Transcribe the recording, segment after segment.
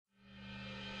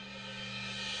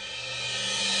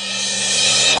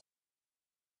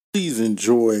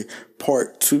enjoy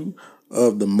part 2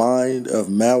 of the Mind of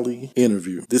Mally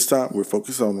interview. This time we're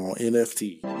focused on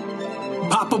NFT.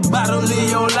 Pop a bottle of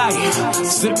your life,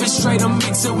 sip it straight and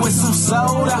mix it with some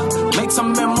soda. Make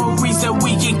some memories that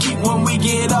we can keep when we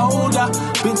get older.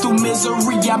 Been through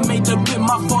misery, I made the bit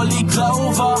my 4-leaf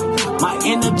clover. My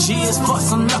energy is for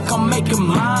some luck, I'm making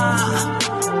mine.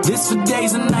 This for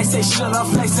days and nights, they shut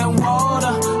off lights and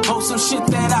water. Hope some shit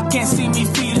that I can't see me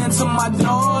feeding to my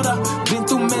daughter. Been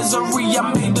through misery,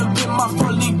 I made the bit my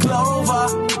 4-leaf clover.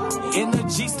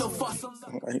 Energy still for some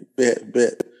luck.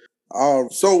 Bet.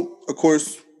 So, of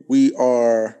course, we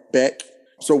are back.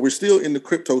 So we're still in the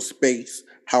crypto space.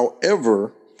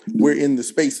 However, we're in the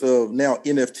space of now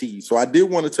NFTs. So I did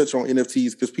want to touch on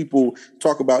NFTs because people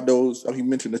talk about those. You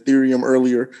mentioned Ethereum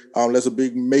earlier. That's a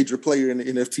big major player in the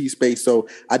NFT space. So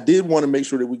I did want to make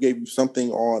sure that we gave you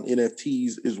something on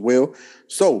NFTs as well.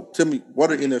 So tell me,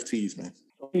 what are NFTs, man?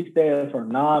 NFT stands for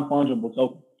non-fungible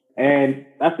token. And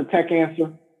that's the tech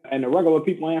answer. And the regular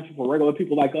people answer for regular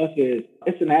people like us is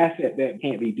it's an asset that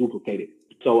can't be duplicated.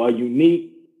 So a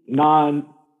unique,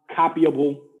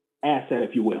 non-copyable asset,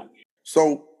 if you will.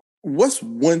 So what's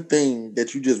one thing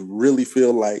that you just really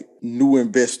feel like new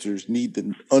investors need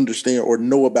to understand or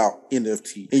know about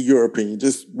NFT, in your opinion,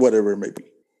 just whatever it may be?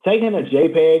 Taking a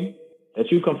JPEG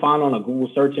that you can find on a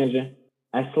Google search engine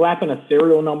and slapping a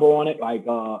serial number on it, like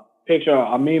picture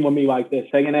a meme of me like this,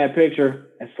 taking that picture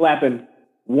and slapping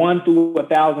 1 through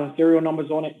 1,000 serial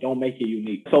numbers on it don't make it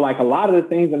unique. So like a lot of the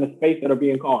things in the space that are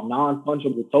being called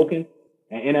non-fungible tokens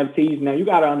and NFTs, now you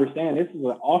got to understand this is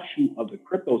an offshoot of the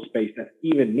crypto space that's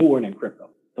even newer than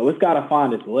crypto. So it's got to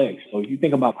find its legs. So if you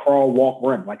think about crawl, walk,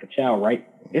 run like a child, right?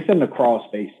 It's in the crawl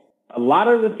space. A lot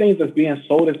of the things that's being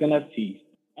sold as NFTs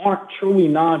aren't truly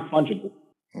non-fungible.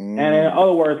 And in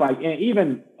other words, like and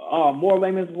even more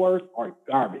layman's words, are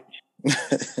garbage.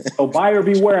 So buyer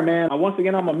beware, man. Once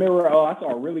again, I'm a mirror. I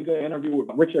saw a really good interview with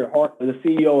Richard Hart, the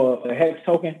CEO of the Hex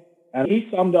Token. And he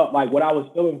summed up like what I was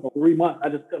feeling for 3 months. I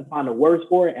just couldn't find the words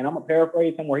for it. And I'm going to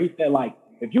paraphrase him where he said, like,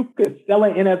 if you could sell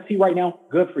an NFT right now,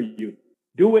 good for you.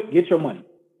 Do it, get your money.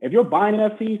 If you're buying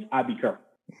NFTs, I'd be careful.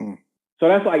 So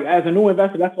that's like, as a new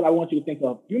investor, that's what I want you to think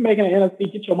of. You're making an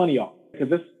NFT, get your money off.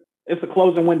 Because it's a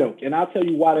closing window. And I'll tell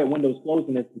you why that window is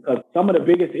closing. Is because some of the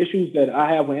biggest issues that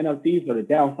I have with NFTs are the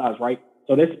downsides, right?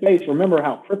 So this space, remember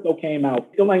how crypto came out,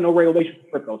 still ain't no regulation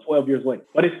for crypto 12 years later.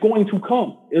 But it's going to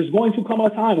come. There's going to come a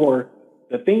time where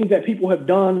the things that people have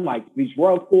done, like these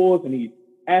rug pulls and these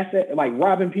assets, like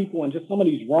robbing people and just some of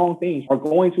these wrong things are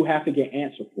going to have to get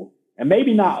answered for. And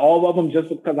maybe not all of them just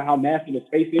because of how massive the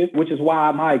space is, which is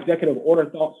why my executive order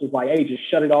thoughts was like, hey, just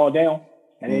shut it all down.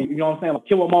 And then, you know what I'm saying? Like,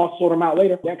 kill them all, sort them out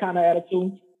later, that kind of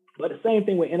attitude. But the same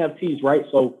thing with NFTs, right?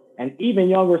 So an even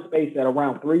younger space at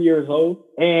around 3 years old,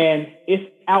 and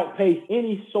it's outpaced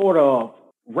any sort of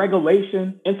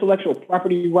regulation, intellectual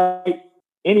property rights,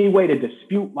 any way to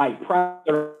dispute like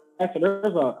private. So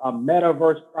there's a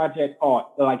metaverse project called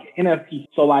like NFT.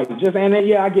 So like just, and then,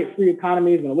 yeah, I get free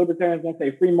economies and the libertarians don't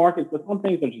say free markets, but some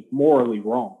things are just morally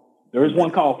wrong. There's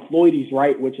one called Floydies,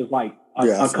 right? Which is like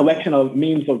a collection of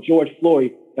memes of George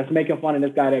Floyd that's making fun of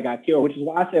this guy that got killed, which is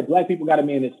why I said black people got to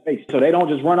be in this space. So they don't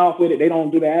just run off with it. They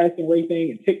don't do the Addison Rae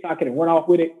thing and TikTok it and run off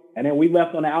with it. And then we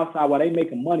left on the outside while they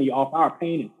making money off our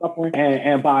pain and suffering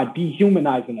and by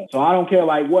dehumanizing us. So I don't care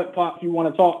like what pop you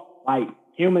want to talk, like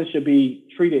humans should be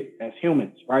treated as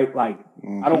humans, right? Like,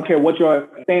 I don't care what your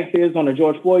stance is on the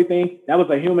George Floyd thing. That was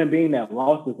a human being that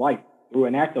lost his life through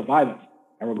an act of violence.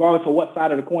 And regardless of what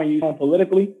side of the coin you're on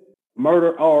politically,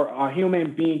 murder or a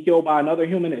human being killed by another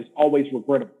human is always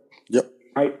regrettable. Yep.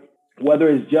 Right? Whether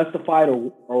it's justified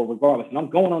or regardless. And I'm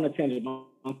going on a tangent.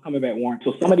 I'm coming back, Warren.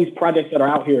 So some of these projects that are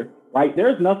out here, right?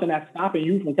 There's nothing that's stopping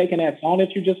you from taking that song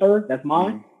that you just heard, that's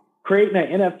mine, creating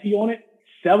an NFT on it,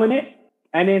 selling it,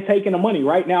 and then taking the money.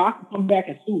 Right now, I can come back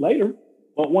and sue later.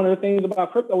 But one of the things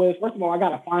about crypto is, first of all, I got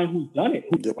to find who's done it.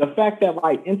 Yep. The fact that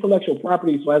like intellectual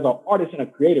property, so as an artist and a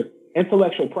creator,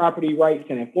 intellectual property rights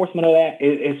and enforcement of that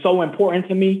is so important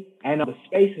to me. And the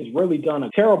space has really done a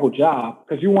terrible job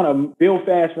because you want to build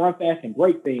fast, run fast, and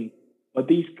break things. But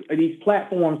these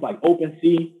platforms like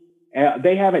OpenSea,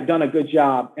 they haven't done a good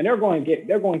job, and they're going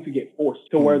to get forced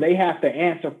to where they have to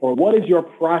answer for what is your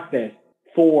process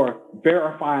for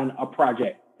verifying a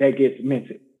project that gets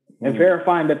minted and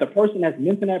verifying that the person that's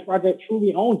minting that project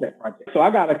truly owns that project. So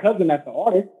I got a cousin that's an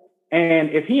artist,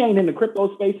 and if he ain't in the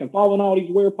crypto space and following all these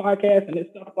weird podcasts and this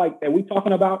stuff like that we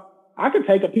talking about, I could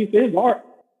take a piece of his art,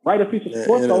 write a piece of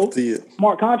sports code,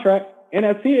 smart contract,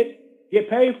 NFT it, get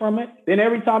paid from it. Then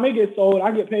every time it gets sold,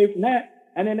 I get paid from that.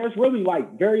 And then there's really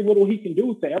like very little he can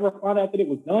do to ever find out that it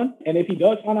was done. And if he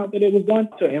does find out that it was done,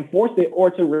 to enforce it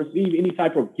or to receive any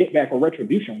type of get back or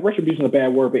retribution. Retribution is a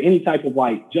bad word, but any type of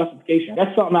like justification.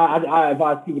 That's something I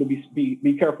advise people to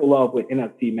be careful of with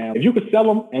NFT, man. If you could sell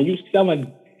them and you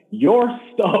selling your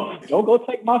stuff, don't go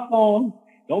take my song.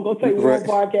 Don't go take one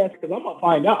podcast because I'm gonna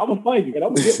find out. I'm gonna find you and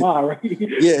I'm gonna get mine, right?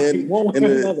 Yeah,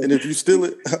 and if you steal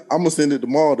it, I'm gonna send it to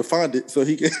Maul to find it so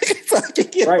he can,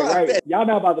 get right. Back. Y'all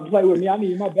not about to play with me. I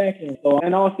need my back end. So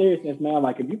in all seriousness, man,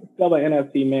 like if you can sell an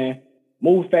NFT, man,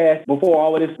 move fast before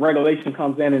all of this regulation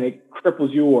comes in and it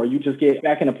cripples you, or you just get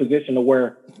back in a position to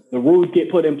where the rules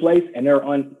get put in place and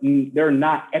they're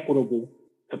not equitable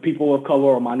to people of color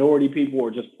or minority people or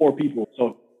just poor people.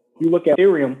 So if you look at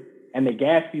Ethereum and the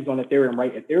gas fees on Ethereum,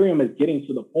 right? Ethereum is getting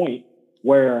to the point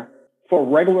where for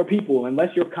regular people,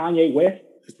 unless you're Kanye West,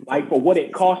 like for what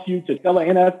it costs you to sell an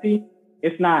NFT,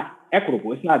 it's not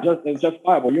equitable. It's not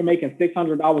justifiable. You're making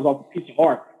 $600 off a piece of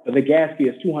art, but the gas fee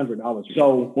is $200.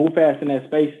 So move fast in that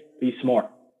space. Be smart.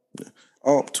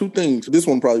 Two things. This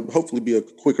one hopefully be a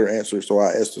quicker answer, so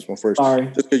I asked this one first. Sorry.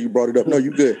 Just because you brought it up. No,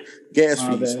 you good. Gas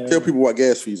fees. Tell people what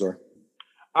gas fees are.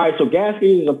 All right, so gas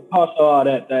fees is a cost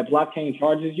that blockchain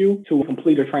charges you to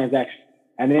complete a transaction.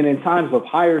 And then in times of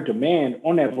higher demand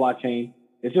on that blockchain,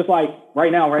 it's just like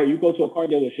right now, right? You go to a car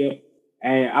dealership,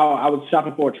 and I was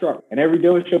shopping for a truck. And every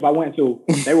dealership I went to,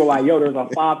 they were like, yo, there's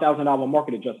a $5,000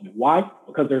 market adjustment. Why?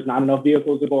 Because there's not enough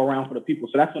vehicles to go around for the people.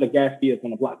 So that's what a gas fee is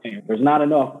on the blockchain. There's not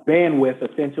enough bandwidth,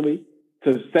 essentially,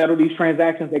 to settle these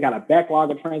transactions. They got a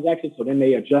backlog of transactions, so then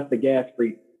they adjust the gas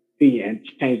fee and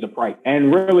change the price.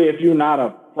 And really, if you're not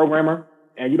a programmer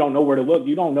and you don't know where to look,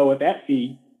 you don't know if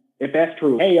that's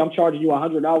true. Hey, I'm charging you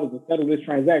 $100 to settle this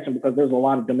transaction because there's a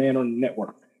lot of demand on the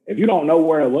network. If you don't know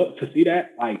where to look to see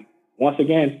that, like, once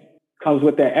again, comes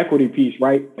with that equity piece,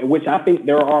 right? Which I think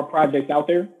there are projects out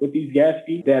there with these gas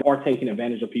fees that are taking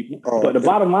advantage of people. But the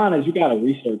bottom line is you got to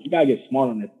research. You got to get smart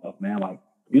on this stuff, man. Like,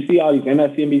 you see all these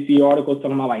MSNBC articles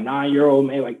talking about like 9-year-old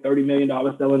made like $30 million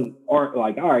selling art.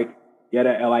 Like, all right.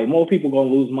 Yeah, like more people gonna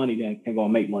lose money than can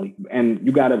gonna make money, and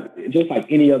you gotta, just like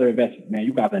any other investment, man,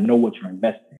 you gotta know what you're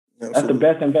investing. Absolutely. That's the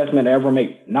best investment to ever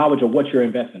make. Knowledge of what you're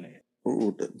investing in.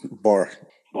 Ooh, bar.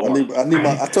 I need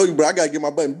my. I told you, bro. I gotta get my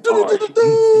button.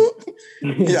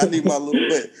 Yeah, I need my little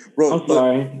button, bro. I'm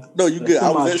sorry. No, you good.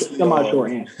 I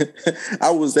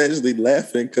was actually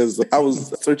laughing because I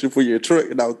was searching for your truck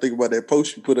and I was thinking about that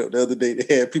post you put up the other day that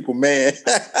had people mad.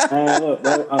 Man, look,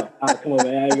 bro. Come on,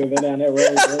 man. I ain't gonna go down that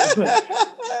road, bro.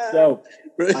 So,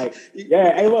 like,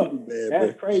 yeah, hey, look,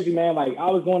 that's crazy, man. Like,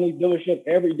 I was going to these dealerships,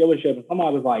 every dealership, and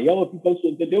somebody was like, yo, if you go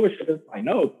to the dealership, it's like,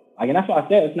 no. Like, and that's why I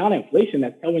said it's not inflation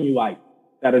that's telling you, like,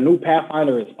 that a new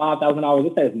Pathfinder is $5,000.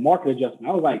 It says market adjustment.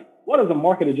 I was like, what does a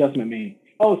market adjustment mean?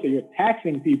 Oh, so you're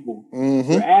taxing people.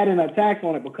 Mm-hmm. You're adding a tax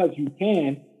on it because you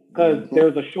can, because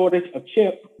there's a shortage of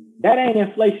chips. That ain't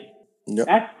inflation. Yep.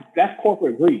 That's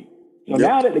corporate greed. So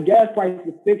now that the gas price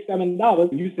is $6,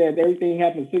 $7, you said everything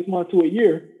happens 6 months to a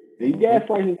year, these gas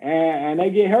prices, and they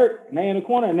get hurt, and they in the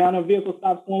corner, and now the vehicle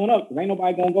stops flowing up, because ain't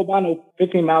nobody going to go buy no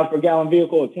 15 miles per gallon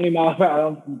vehicle or 20 miles per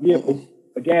gallon vehicle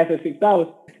for gas at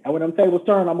 $6. And when them tables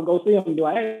turn, I'm going to go see them and be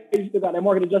like, hey, you still got that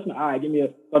market adjustment? All right, give me a...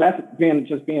 So that's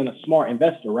being a smart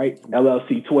investor, right?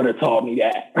 LLC Twitter taught me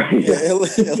that. Yeah,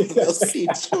 LLC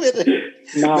Twitter.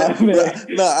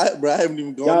 Bro, I haven't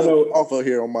even gone off of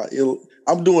here on my...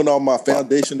 I'm doing all my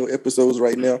foundational episodes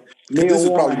right now. This is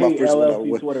probably my first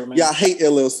one. Twitter, man. Yeah, I hate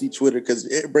LLC Twitter because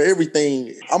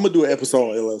everything... I'm going to do an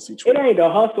episode on LLC Twitter. It ain't the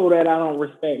hustle that I don't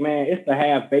respect, man. It's the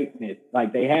half-bakedness.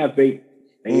 Like, they half-baked.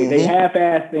 They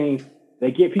half-ass things. They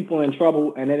get people in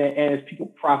trouble, and then it's people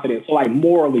profiting. So, like,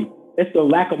 morally, it's the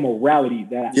lack of morality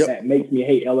that makes me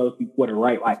hate LLC Twitter,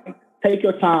 right? Like, take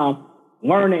your time,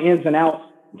 learn the ins and outs,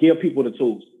 give people the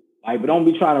tools. Like, but don't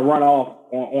be trying to run off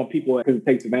on people because it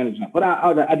takes advantage of them. But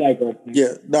I digress.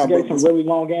 Yeah, I gave some really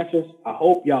long answers. I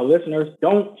hope y'all listeners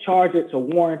don't charge it to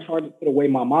Warren, charge it to the way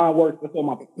my mind works. That's what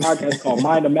my podcast is called,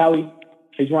 Mind of Mally.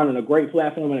 He's running a great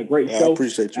platform and a great show. I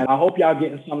appreciate you. And I hope y'all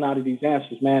getting something out of these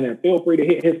answers, man. And feel free to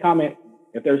hit his comment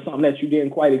if there's something that you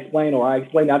didn't quite explain or I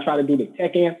explained. I try to do the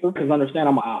tech answer because understand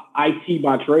I'm a IT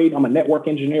by trade. I'm a network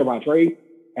engineer by trade.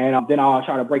 And then I'll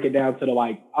try to break it down to the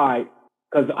like, all right,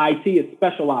 because IT is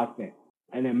specialized sense.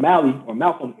 And then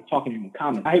Malcolm is talking in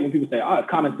common. I hate when people say, oh, it's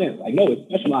common sense. Like, no, it's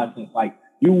specialized sense. Like,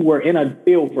 you were in a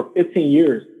field for 15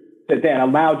 years that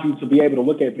allowed you to be able to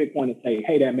look at Bitcoin and say,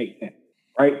 hey, that makes sense,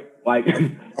 right? Like,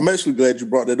 I'm actually glad you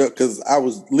brought that up because I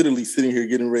was literally sitting here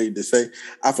getting ready to say,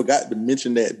 I forgot to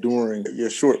mention that during your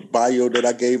short bio that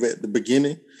I gave at the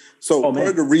beginning. So Oh, part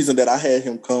of the reason that I had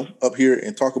him come up here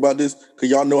and talk about this,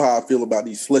 because y'all know how I feel about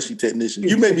these slushy technicians.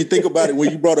 You made me think about it when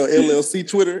you brought up LLC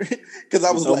Twitter, because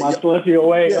I was like, my slushy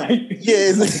away.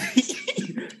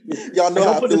 Y'all know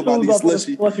how I feel about these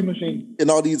slushy machine and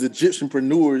all these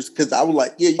Egyptianpreneurs, because I was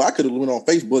like, I could have went on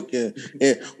Facebook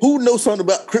and who knows something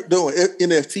about crypto and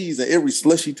NFTs, and every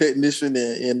slushy technician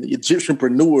and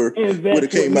Egyptianpreneur would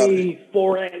have came out.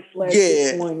 Forex,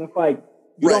 Bitcoin. It's like,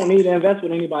 you don't need to invest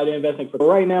with anybody to invest in crypto.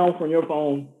 Right now, from your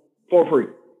phone, for free.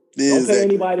 Don't pay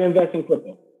anybody to invest in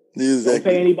crypto. Don't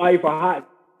pay anybody for hot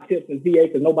tips and PA,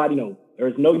 because nobody knows. There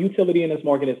is no utility in this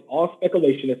market. It's all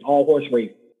speculation. It's all horse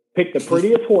race. Pick the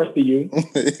prettiest horse to you.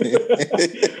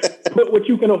 Put what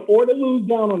you can afford to lose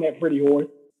down on that pretty horse.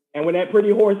 And when that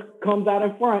pretty horse comes out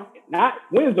in front, not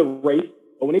wins the race,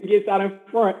 but when it gets out in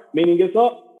front, meaning gets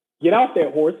up, get out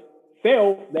that horse,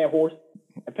 sell that horse,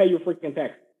 and pay your freaking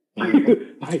tax. No,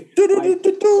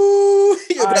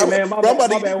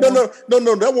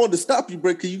 that wanted to stop you,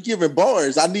 bro, because you giving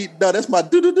bars. That's my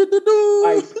do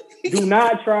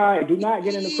not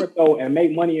get into crypto and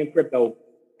make money in crypto.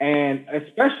 And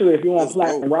especially if you want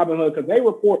Platinum Robinhood, because they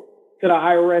report to the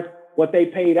IRS what they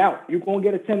paid out. You're going to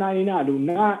get a 1099. Do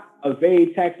not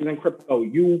evade taxes in crypto.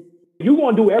 You're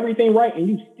going to do everything right, and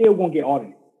you still going to get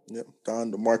audited. Yep,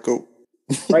 Don DeMarco.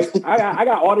 Right? I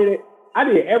got audited. I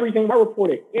did everything. I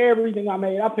reported everything I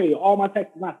made. I paid all my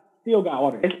taxes, and I still got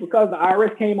audited. It's because the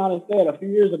IRS came out and said a few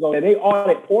years ago that they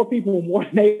audit poor people more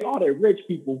than they audit rich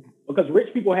people, because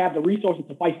rich people have the resources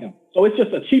to fight them. So it's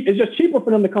just cheaper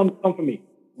for them to come for me.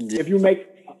 If you make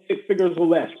 6 figures or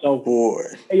less. So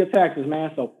pay your taxes,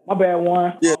 man. So my bad,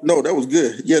 Warren. Yeah, no, that was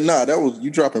good. Yeah, that was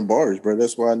you dropping bars, bro.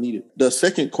 That's why I needed. The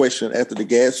second question after the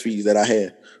gas fees that I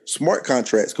had, smart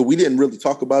contracts, because we didn't really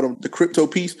talk about them, the crypto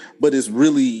piece, but it's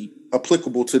really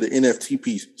applicable to the NFT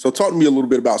piece. So talk to me a little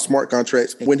bit about smart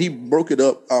contracts. When he broke it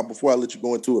up, before I let you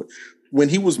go into it, when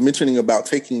he was mentioning about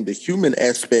taking the human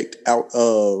aspect out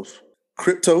of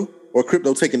crypto, or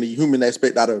crypto taking the human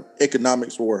aspect out of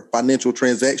economics or financial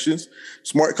transactions,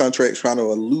 smart contracts trying to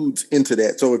allude into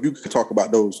that. So if you could talk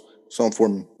about those some for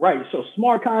me. Right. So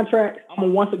smart contracts, I'm going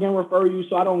to once again refer you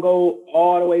so I don't go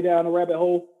all the way down the rabbit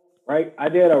hole. Right. I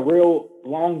did a real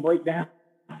long breakdown.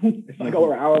 It's like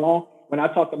over an hour long when I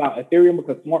talked about Ethereum,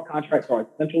 because smart contracts are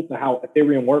essential to how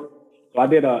Ethereum works. So I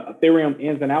did a Ethereum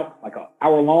ins and outs, like an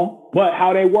hour long. But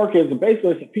how they work is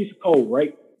basically it's a piece of code,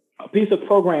 right? A piece of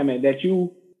programming that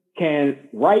you can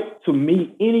write to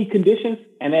meet any conditions,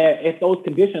 and that if those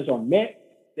conditions are met,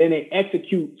 then it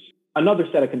executes another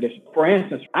set of conditions. For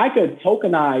instance, I could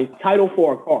tokenize title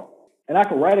for a car, and I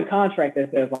could write a contract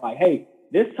that says like, hey,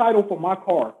 this title for my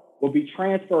car will be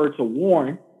transferred to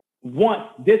Warren once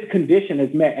this condition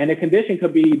is met. And the condition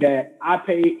could be that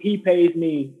he pays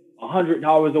me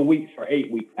 $100 a week for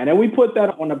 8 weeks. And then we put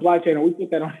that on the blockchain, or we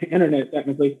put that on the internet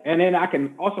technically. And then I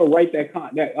can also write that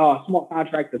smart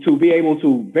contract to be able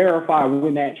to verify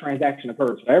when that transaction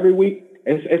occurs. So every week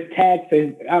it's tagged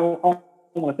to, I don't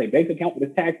want to say bank account, but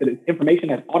it's tagged to the information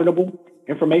that's auditable,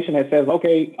 information that says,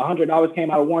 okay, $100 came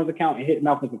out of Warren's account and hit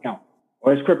Malcolm's account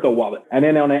or his crypto wallet. And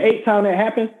then on the 8th time that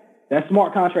happens, that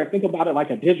smart contract, think about it like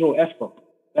a digital escrow.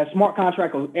 That smart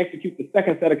contract will execute the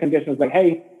second set of conditions, like,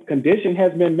 hey, condition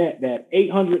has been met that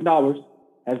 $800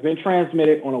 has been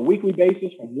transmitted on a weekly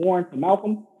basis from Warren to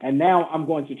Malcolm, and now I'm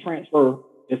going to transfer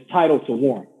this title to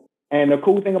Warren. And the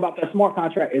cool thing about that smart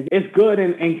contract is it's good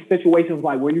in situations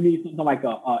like where you need something like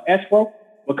a escrow,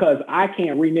 because I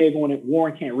can't renege on it,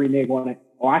 Warren can't renege on it,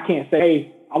 or I can't say,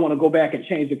 hey, I want to go back and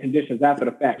change the conditions after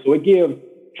the fact. So it gives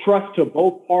trust to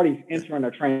both parties entering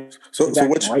a transaction. So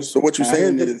what you're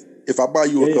saying is, if I buy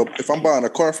you if I'm buying a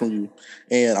car from you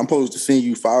and I'm supposed to send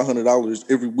you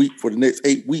 $500 every week for the next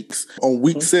 8 weeks, on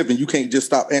week 7 you can't just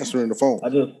stop answering the phone. I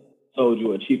just sold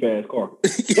you a cheap ass car.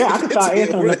 Yeah, I could stop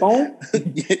answering the phone.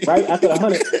 Right? I said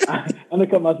 100. I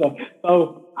undercut myself.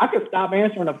 So I could stop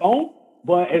answering the phone,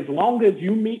 but as long as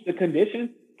you meet the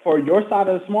conditions for your side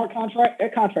of the smart contract,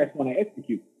 that contract's going to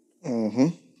execute. Mm-hmm.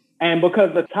 And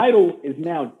because the title is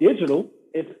now digital,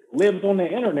 it lives on the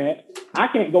internet, I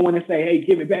can't go in and say, hey,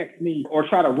 give it back to me, or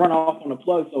try to run off on the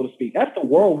plug, so to speak. That's the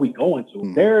world we go into.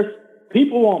 Mm-hmm. There's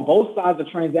people on both sides of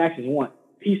transactions want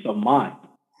peace of mind,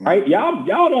 right? Y'all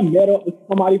done met up with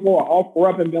somebody for an offer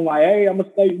up and been like, hey, I'm going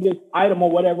to sell you this item or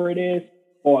whatever it is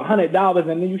for $100, and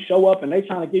then you show up and they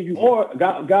trying to give you, or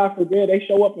God forbid, they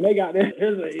show up and they got this,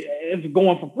 it's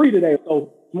going for free today.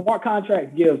 So smart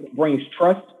contract brings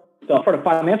trust. So for the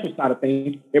financial side of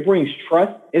things, it brings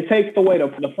trust. It takes away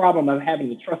the problem of having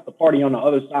to trust the party on the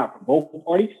other side for both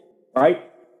parties, right?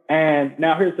 And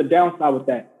now here's the downside with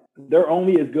that. they're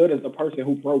only as good as the person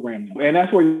who programmed them. And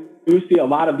that's where you see a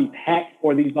lot of these hacks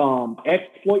or these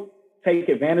exploits take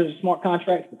advantage of smart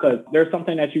contracts, because there's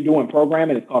something that you do in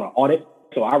programming. It's called an audit.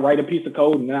 So I write a piece of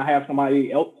code and then I have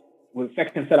somebody else with a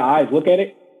second set of eyes look at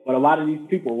it. But a lot of these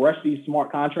people rush these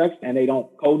smart contracts and they don't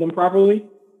code them properly.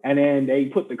 And then they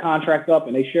put the contract up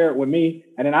and they share it with me.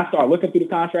 And then I start looking through the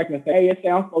contract and say, hey,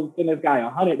 I'm supposed to send this guy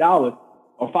 $100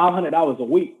 or $500 a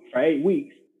week for 8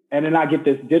 weeks. And then I get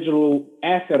this digital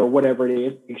asset or whatever it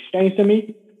is exchanged to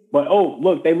me. But, oh,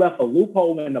 look, they left a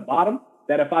loophole in the bottom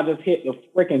that if I just hit the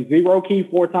freaking 0 key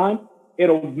 4 times,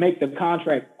 it'll make the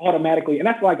contract automatically. And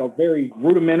that's like a very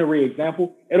rudimentary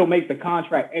example. It'll make the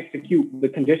contract execute the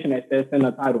condition that says send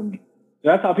a title me. So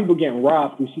that's how people get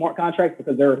robbed through smart contracts,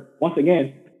 because they're, once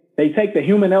again, they take the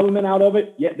human element out of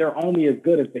it, yet they're only as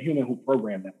good as the human who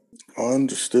programmed them.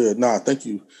 Understood. Nah, thank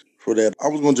you for that. I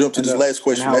was going to jump to this last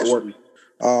question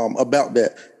about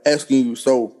that, asking you.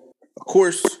 So, of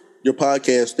course, your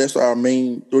podcast, that's our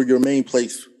main, or your main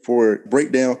place for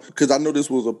breakdown, because I know this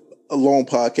was a long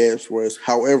podcast for us.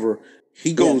 However,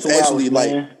 he goes actually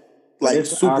like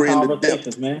super into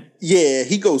depth. Man. Yeah,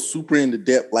 he goes super into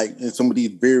depth, like in some of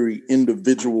these very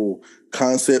individual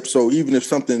concepts. So even if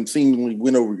something seemingly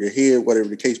went over your head, whatever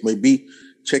the case may be,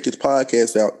 check his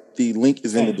podcast out. The link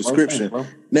is in the description. Bro.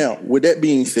 Now, with that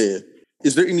being said,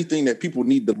 is there anything that people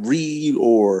need to read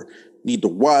or need to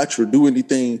watch or do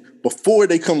anything before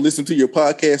they come listen to your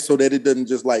podcast, so that it doesn't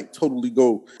just like totally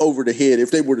go over the head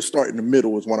if they were to start in the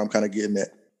middle, is what I'm kind of getting at?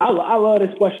 I love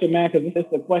this question, man, because it's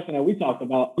the question that we talked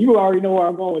about. You already know where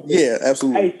I'm going with this. Yeah,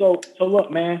 absolutely. Hey, so look,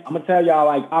 man, I'm going to tell y'all,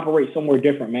 like, operate somewhere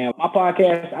different, man. My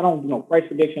podcast, I don't do no price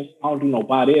predictions. I don't do no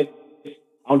buy this.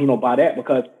 I don't do no buy that,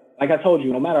 because, like I told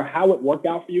you, no matter how it worked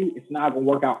out for you, it's not going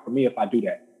to work out for me if I do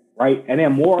that, right? And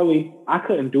then morally, I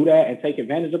couldn't do that and take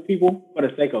advantage of people for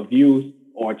the sake of views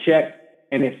or a check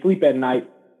and then sleep at night.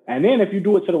 And then if you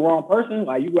do it to the wrong person,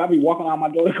 like I'll be walking out my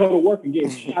door to go to work and get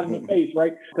shot in the face,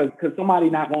 right? Because somebody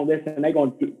not going to listen, and they're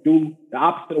going to do the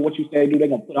opposite of what you say do. They're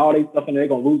going to put all their stuff in there. They're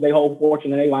going to lose their whole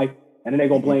fortune in their life, and then they're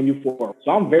going to blame you for it.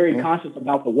 So I'm very conscious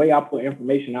about the way I put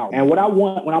information out. And what I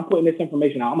want when I'm putting this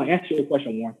information out, I'm going to answer your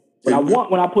question, Warren. What I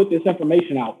want when I put this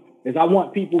information out is I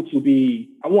want to equip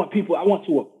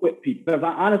people. Because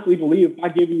I honestly believe if I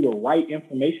give you the right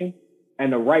information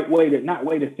and the right way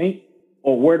to think,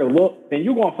 or where to look, then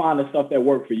you're going to find the stuff that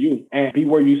works for you and be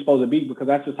where you're supposed to be, because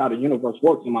that's just how the universe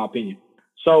works, in my opinion.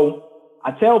 So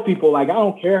I tell people, like, I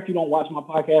don't care if you don't watch my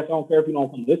podcast. I don't care if you don't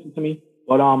come listen to me.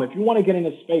 But if you want to get in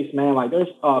this space, man, like, there's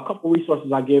a couple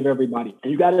resources I give everybody.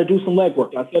 And you got to do some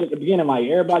legwork. I said at the beginning, like,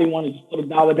 everybody want to just put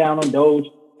 $1 down on Doge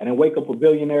and then wake up a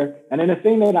billionaire. And then the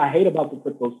thing that I hate about the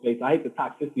crypto space, I hate the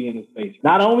toxicity in the space.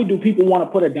 Not only do people want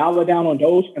to put $1 down on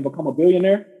Doge and become a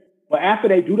billionaire, but after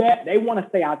they do that, they want to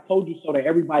say, I told you so, to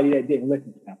everybody that didn't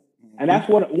listen to them. And that's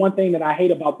one thing that I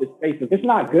hate about this space. Is it's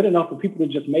not good enough for people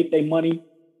to just make their money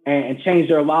and change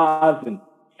their lives and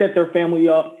set their family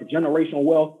up for generational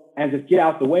wealth and just get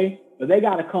out the way. But they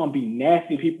got to come be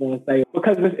nasty people and say,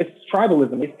 because it's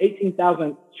tribalism. It's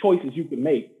 18,000 choices you can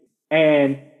make.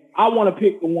 And I want to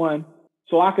pick the one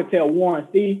so I could tell Warren,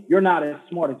 see, you're not as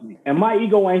smart as me. And my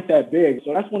ego ain't that big.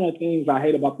 So that's one of the things I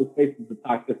hate about this space, is the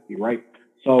toxicity, right?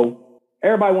 So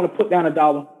everybody want to put down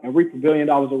 $1 and reap $1 billion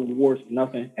of rewards for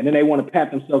nothing. And then they want to pat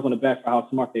themselves on the back for how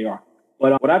smart they are.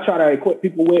 But what I try to equip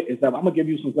people with is that I'm going to give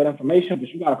you some good information, but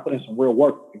you got to put in some real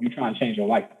work if you're trying to change your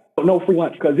life. But no free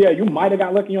lunch. Because, yeah, you might have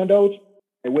got lucky on Doge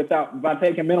by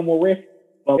taking minimal risk,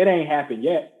 but it ain't happened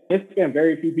yet. It's been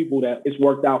very few people that it's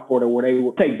worked out for, where they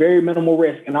will take very minimal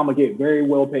risk and I'm going to get very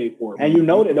well paid for it. And you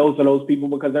know that those are those people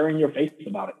because they're in your face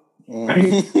about it. Right?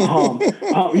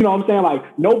 You know what I'm saying?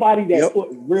 Like, nobody that put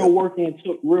real work in,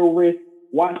 took real risk,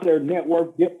 watched their net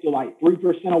worth dip to like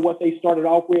 3% of what they started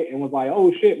off with and was like,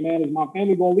 oh shit, man, is my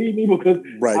family going to leave me because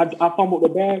I fumbled the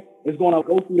bag? It's going to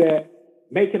go through that,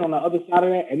 make it on the other side of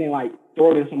that, and then like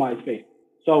throw it in somebody's face.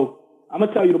 So I'm going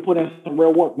to tell you to put in some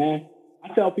real work, man.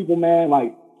 I tell people, man,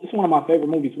 like, it's one of my favorite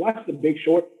movies. Watch The Big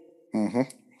Short. Mm-hmm.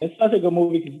 It's such a good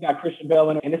movie because it's got Christian Bale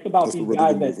in it, and it's about these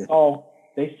guys that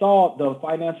saw the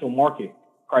financial market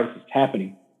crisis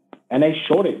happening, and they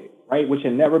shorted it, right? Which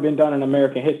had never been done in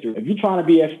American history. If you're trying to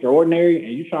be extraordinary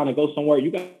and you're trying to go somewhere,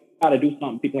 you got to do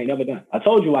something people ain't never done. I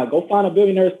told you, like, go find a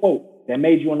billionaire's quote that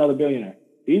made you another billionaire.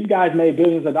 These guys made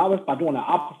billions of dollars by doing the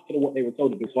opposite of what they were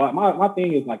told to do. So my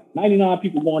thing is, like, 99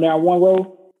 people going down one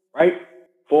road, right?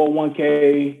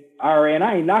 401k, IRA, and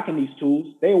I ain't knocking these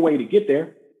tools. They're a way to get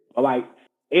there. But, like,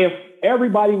 if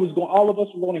everybody was going, all of us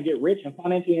were going to get rich and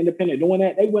financially independent doing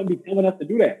that, they wouldn't be telling us to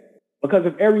do that. Because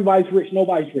if everybody's rich,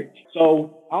 nobody's rich.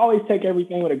 So I always take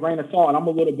everything with a grain of salt, and I'm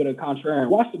a little bit of contrarian.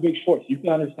 Watch The Big Short so you can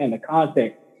understand the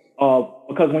context of,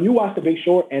 because when you watch The Big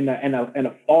Short and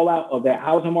the fallout of that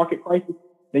housing market crisis,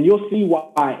 then you'll see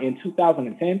why in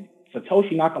 2010,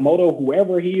 Satoshi Nakamoto,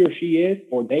 whoever he or she is,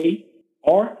 or they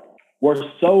are, were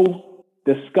so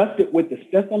disgusted with the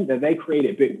system that they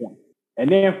created Bitcoin.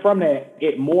 And then from that,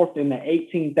 it morphed into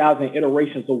 18,000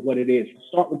 iterations of what it is.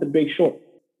 Start with The Big Short.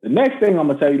 The next thing I'm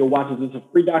going to tell you to watch is a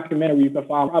free documentary you can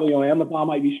find probably on Amazon,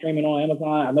 might be streaming on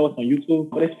Amazon. I know it's on YouTube,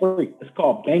 but it's free. It's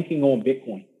called Banking on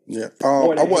Bitcoin. Yeah,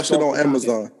 I watched it on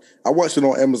Amazon.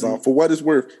 Mm-hmm. For what it's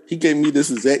worth, he gave me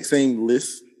this exact same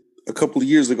list a couple of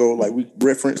years ago, like we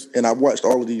referenced, and I watched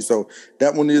all of these. So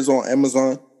that one is on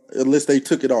Amazon, unless they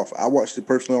took it off. I watched it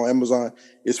personally on Amazon.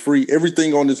 It's free.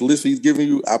 Everything on this list he's giving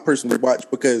you, I personally watched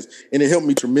and it helped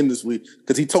me tremendously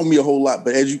because he told me a whole lot.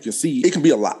 But as you can see, it can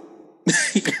be a lot.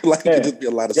 It can just be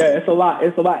a lot of stuff. Yeah, it's a lot.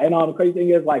 It's a lot. And the crazy thing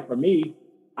is, like, for me,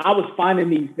 I was finding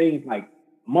these things like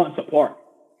months apart.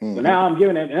 Mm-hmm. So now I'm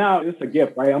giving it. Now it's a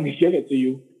gift, right? I'm gonna give it to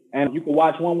you, and you can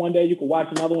watch one day. You can watch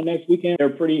another one next weekend. They're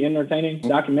pretty entertaining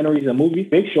documentaries and movies.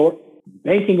 Big Short,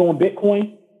 Banking on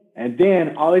Bitcoin, and then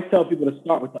I always tell people to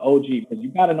start with the OG because you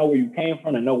got to know where you came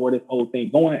from and know where this whole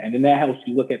thing's going, and then that helps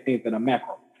you look at things in a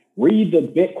macro. Read the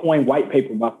Bitcoin white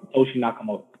paper by Satoshi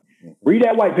Nakamoto. Read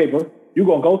that white paper. You're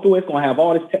going to go through it. It's going to have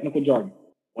all this technical jargon.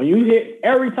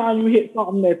 Every time you hit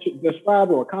something that you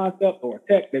describe or a concept or a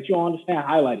text that you don't understand,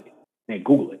 highlight it and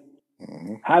Google it.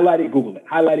 Mm-hmm. Highlight it, Google it.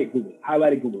 Highlight it, Google it.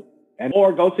 Highlight it, Google it. And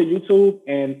or go to YouTube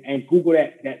and Google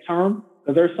that term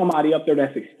because there's somebody up there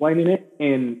that's explaining it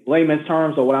in layman's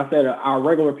terms or what I said, our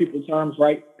regular people's terms,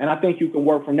 right? And I think you can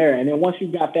work from there. And then once you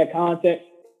got that context,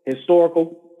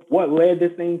 historical, what led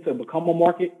this thing to become a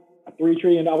market, a $3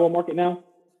 trillion market now,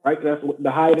 right? That's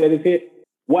the high that it's hit.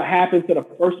 What happened to the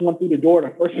first one through the door,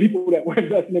 the first people that were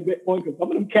investing in Bitcoin? Because some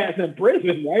of them cats in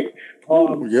prison, right?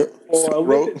 Or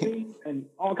illicit things and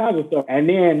all kinds of stuff. And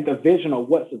then the vision of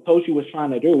what Satoshi was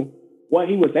trying to do, what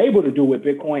he was able to do with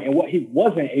Bitcoin and what he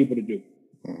wasn't able to do,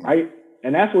 right?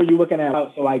 And that's where you're looking at.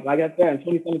 So like I said, in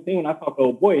 2017, when I talked to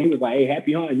old boy, he was like, hey,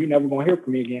 happy hunting. You're never going to hear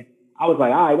from me again. I was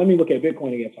like, all right, let me look at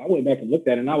Bitcoin again. So I went back and looked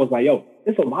at it, and I was like, yo,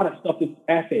 there's a lot of stuff this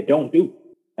asset don't do.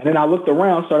 And then I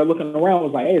started looking around,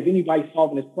 was like, hey, is anybody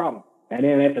solving this problem? And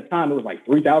then at the time, it was like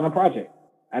 3,000 projects.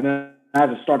 And then I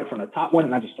just started from the top one,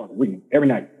 and I just started reading every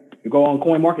night. You go on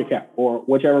CoinMarketCap or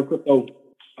whichever crypto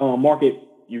market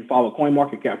you follow,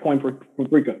 CoinMarketCap,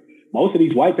 CoinFreaka. Most of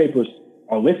these white papers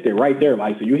are listed right there.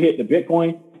 Like, so you hit the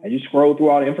Bitcoin, and you scroll through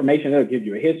all the information. It'll give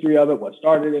you a history of it, what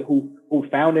started it, who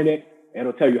founded it.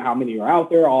 It'll tell you how many are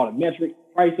out there, all the metrics,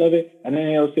 price of it, and then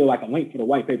it'll still like a link to the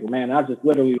white paper, man. And I just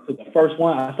literally took the first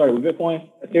one. I started with Bitcoin,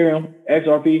 Ethereum,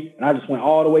 XRP, and I just went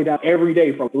all the way down every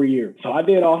day for 3 years. So I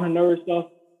did all the nerd stuff,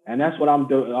 and that's what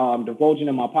I'm divulging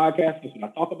in my podcast. That's what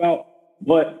I talk about.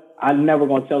 But I'm never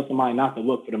going to tell somebody not to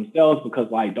look for themselves because,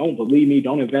 like, don't believe me.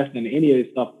 Don't invest in any of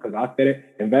this stuff because I said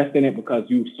it. Invest in it because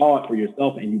you saw it for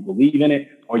yourself and you believe in it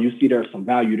or you see there's some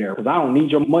value there. Because I don't need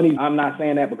your money. I'm not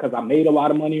saying that because I made a lot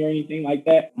of money or anything like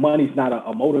that. Money's not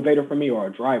a motivator for me or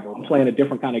a driver. I'm playing a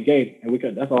different kind of game. And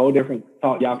that's a whole different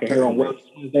talk y'all can hear on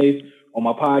Wednesdays on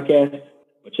my podcast.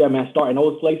 But yeah, man, start in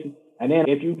those places. And then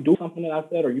if you do something that I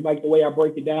said or you like the way I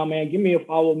break it down, man, give me a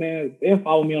follow, man. Then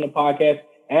follow me on the podcast.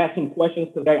 Ask some questions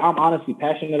today. I'm honestly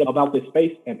passionate about this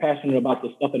space and passionate about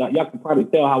the stuff that y'all can probably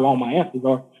tell how long my answers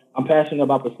are. I'm passionate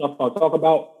about the stuff I'll talk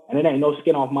about, and it ain't no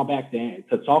skin off my back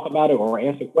to talk about it or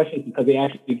answer questions because it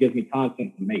actually gives me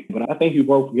content to make. But I thank you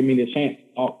both for giving me the chance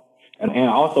to talk and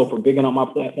also for bigging up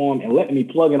my platform and letting me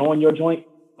plug it on your joint.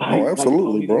 Oh,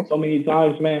 absolutely, bro. So many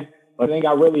times, man. But I think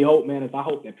I really hope, man, is I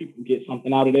hope that people get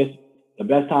something out of this. The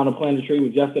best time to plant a tree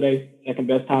was yesterday. Second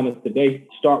best time is today.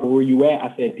 Start where you at.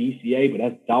 I said DCA, but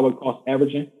that's dollar cost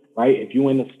averaging, right? If you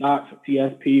in the stocks,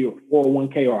 TSP or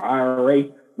 401k or IRA,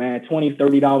 man, $20,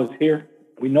 $30 here.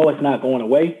 We know it's not going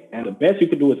away. And the best you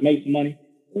could do is make some money.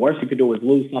 The worst you could do is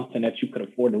lose something that you could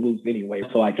afford to lose anyway.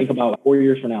 So I think about 4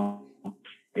 years from now,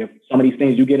 if some of these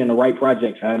things you get in the right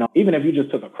projects, I know, even if you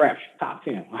just took a crap top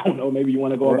 10, I don't know, maybe you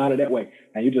want to go about it that way.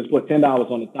 And you just put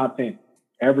 $10 on the top 10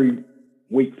 every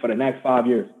week for the next 5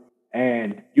 years,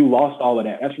 and you lost all of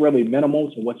that. That's really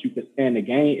minimal to what you could stand to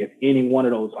gain if any one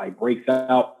of those like breaks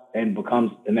out and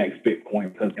becomes the next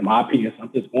Bitcoin. Because in my opinion,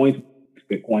 something's going to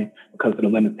Bitcoin because of the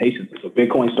limitations. So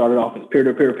Bitcoin started off as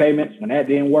peer-to-peer payments. When that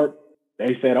didn't work,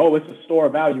 they said, oh, it's a store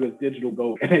of value, it's digital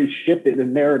gold. And they shifted the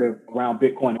narrative around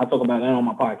Bitcoin. I talk about that on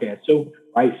my podcast too,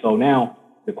 right? So now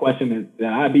the question is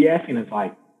that I'd be asking is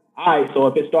like, all right, so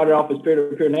if it started off as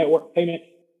peer-to-peer network payment,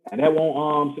 and that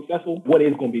won't successful, what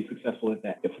is going to be successful at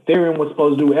that? If Ethereum was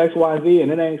supposed to do X, Y, Z,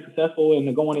 and it ain't successful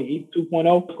and going to ETH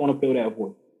 2.0, it's going to fill that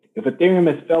void. If Ethereum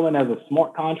is failing as a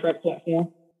smart contract platform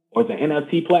or as an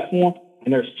NFT platform,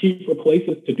 and there's cheaper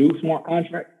places to do smart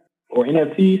contracts or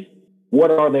NFTs,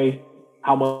 what are they?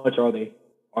 How much are they?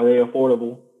 Are they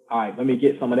affordable? All right, let me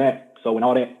get some of that. So when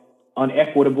all that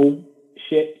unequitable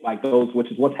shit like those,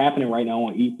 which is what's happening right now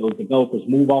on ETH, those developers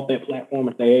move off that platform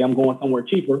and say, hey, I'm going somewhere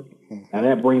cheaper. And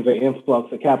that brings an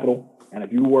influx of capital. And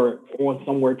if you were going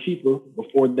somewhere cheaper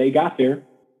before they got there,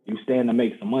 you stand to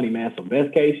make some money, man. So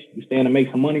best case, you stand to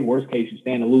make some money. Worst case, you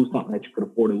stand to lose something that you could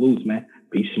afford to lose, man.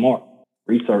 Be smart.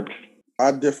 Research.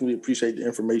 I definitely appreciate the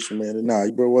information, man. And nah,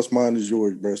 bro, what's mine is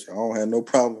yours, bro. So I don't have no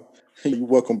problem. You're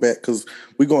welcome back, because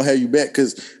we're going to have you back.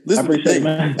 Because listen,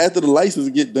 after the license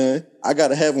get done, I got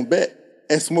to have them back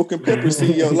as Smoking Pepper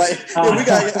CEO. Like, I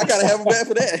got to have them back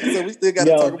for that. So we still got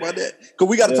to talk about that. Because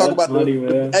we got to talk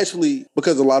about actually,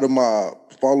 because a lot of my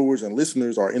followers and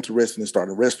listeners are interested in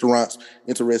starting restaurants,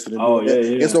 interested in doing that.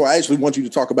 And so I actually want you to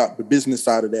talk about the business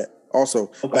side of that.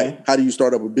 Also, like, how do you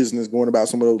start up a business, going about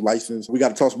some of those licenses? We got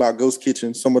to talk about Ghost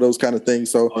Kitchen, some of those kind of things.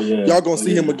 So y'all going to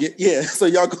see him again. Yeah, so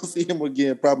y'all going to see him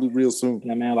again probably real soon.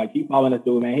 Yeah, man, like, keep following this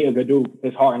dude, man. He a good dude.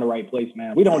 His heart in the right place,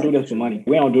 man. We don't do this for money.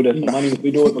 We don't do this for money.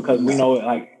 We do it because we know,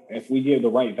 like, if we give the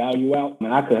right value out,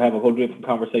 and I could have a whole different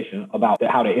conversation about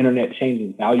how the internet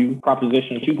changes value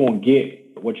propositions. You're going to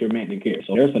get what you're meant to get.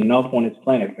 So there's enough on this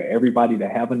planet for everybody to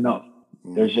have enough.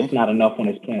 There's just not enough on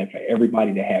this planet for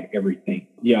everybody to have everything.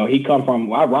 You know, he come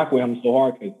from, I rock with him so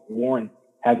hard because Warren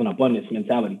has an abundance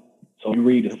mentality. So you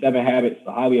read The 7 Habits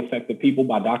of Highly Effective People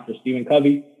by Dr. Stephen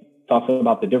Covey, talks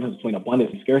about the difference between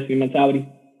abundance and scarcity mentality.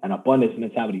 And abundance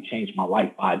mentality changed my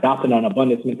life. By adopting an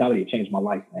abundance mentality, it changed my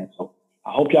life, man. So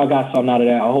I hope y'all got something out of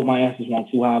that. I hope my answers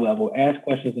weren't too high level. Ask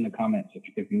questions in the comments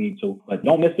if you need to. But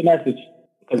don't miss the message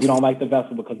because you don't like the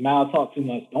vessel, because Mal talk too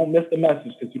much. Don't miss the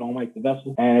message because you don't like the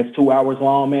vessel. And it's 2 hours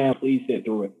long, man. Please sit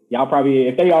through it. Y'all probably,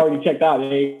 if they already checked out,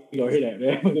 they gonna hear that,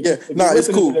 man. It's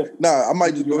cool. I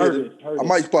might just go ahead.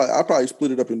 I'll probably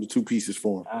split it up into 2 pieces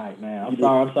for him. All right, man. I'm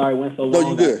sorry it went so long. No,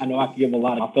 you good. I know I can give a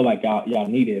lot. I feel like y'all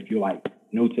need it if you're like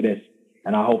new to this.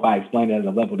 And I hope I explained it at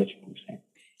a level that you understand.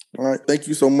 All right. Thank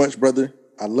you so much, brother.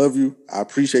 I love you. I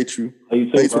appreciate you. You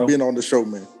too, Thanks for being on the show,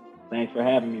 man. Thanks for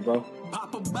having me, bro.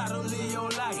 Pop a bottle in your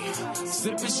life,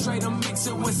 sip it straight and mix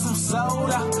it with some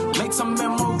soda. Make some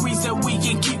memories that we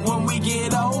can keep when we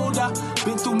get older.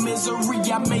 Been through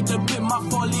misery, I made the bit my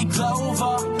 4-leaf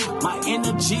clover. My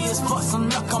energy is for some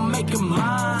luck, I'm making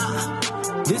mine.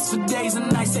 This for days and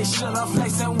nights, they shut up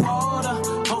flakes and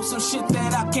water. Post some shit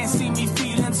that I can't see me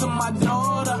feeding to my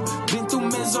daughter. Been through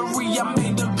misery, I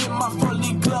made the bit my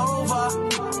 4-leaf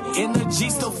clover. Energy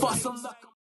still for some luck.